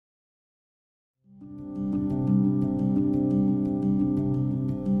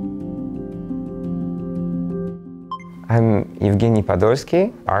I'm Evgeny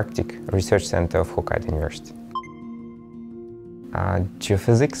Podolskiy, Arctic Research Center of Hokkaido University.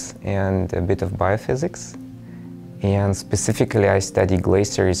 Geophysics and a bit of biophysics. And specifically, I study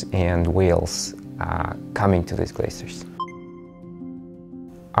glaciers and whales coming to these glaciers.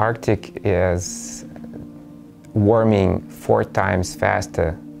 Arctic is warming 4 times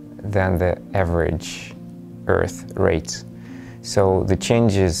faster than the average Earth rate. So the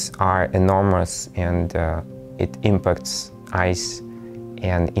changes are enormous, and it impacts ice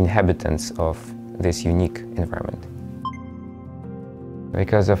and inhabitants of this unique environment.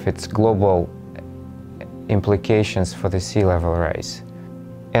 Because of its global implications for the sea level rise.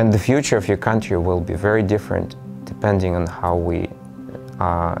 And the future of your country will be very different depending on how we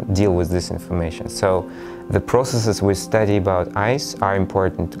deal with this information. So the processes we study about ice are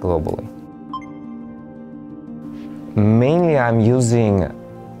important globally. Mainly I'm using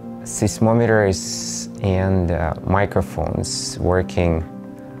seismometers and microphones working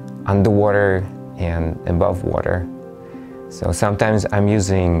underwater and above water. So sometimes I'm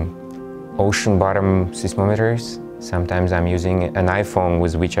using ocean bottom seismometers. Sometimes I'm using an iPhone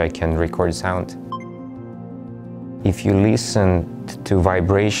with which I can record sound. If you listen to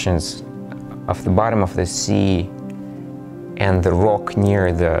vibrations of the bottom of the sea and the rock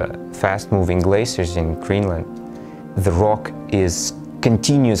near the fast-moving glaciers in Greenland, the rock is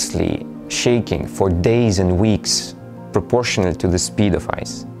continuously shaking for days and weeks, proportional to the speed of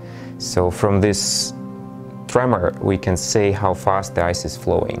ice. So from this tremor, we can say how fast the ice is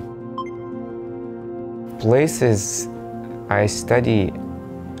flowing. Places I study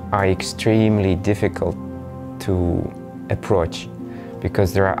are extremely difficult to approach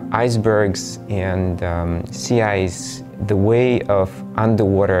because there are icebergs and sea ice. The way of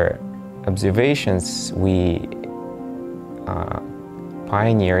underwater observations we are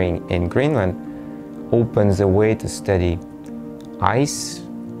pioneering in Greenland opens a way to study ice,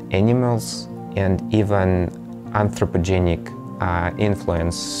 animals, and even anthropogenic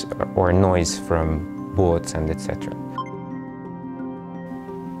influence or noise from boats and etc.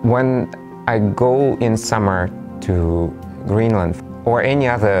 When I go in summer to Greenland or any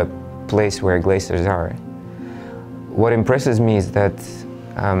other place where glaciers are, what impresses me is that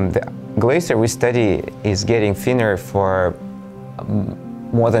the glacier we study is getting thinner for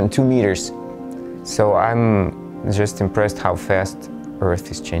more than 2 meters. So I'm just impressed how fast Earth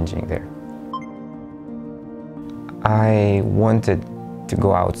is changing there. I wanted to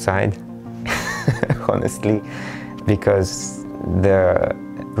go outside, honestly, because the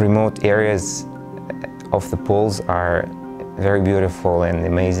remote areas of the poles are very beautiful and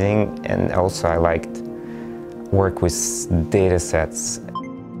amazing, and also I liked work with data sets.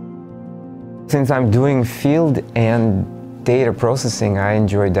 Since I'm doing field and data processing, I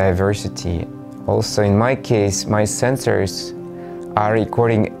enjoy diversity. Also, in my case, my sensors are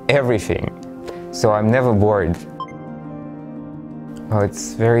recording everything, so I'm never bored. Well,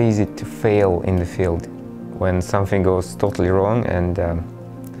 it's very easy to fail in the field when something goes totally wrong and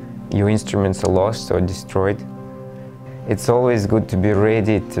your instruments are lost or destroyed. It's always good to be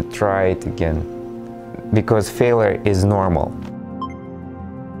ready to try it again, because failure is normal.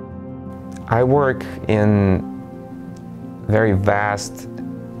 I work in very vast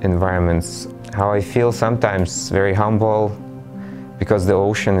environments. How I feel sometimes very humble, because the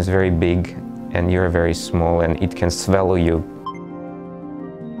ocean is very big and you're very small and it can swallow you.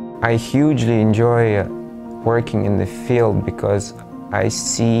 I hugely enjoy working in the field because I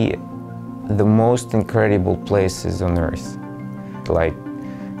see the most incredible places on Earth, like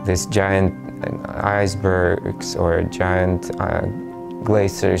these giant icebergs or giant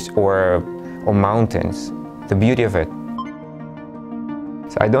glaciers or mountains, the beauty of it.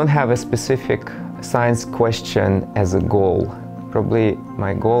 So I don't have a specific science question as a goal. Probably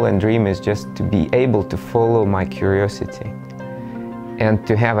my goal and dream is just to be able to follow my curiosity and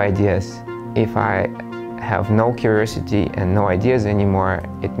to have ideas. If I have no curiosity and no ideas anymore,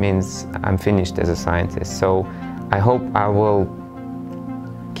 it means I'm finished as a scientist. So I hope I will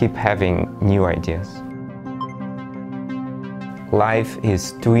keep having new ideas. Life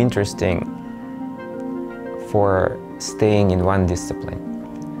is too interesting for staying in one discipline.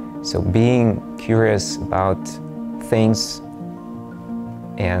 So being curious about things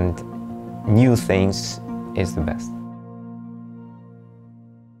and new things is the best.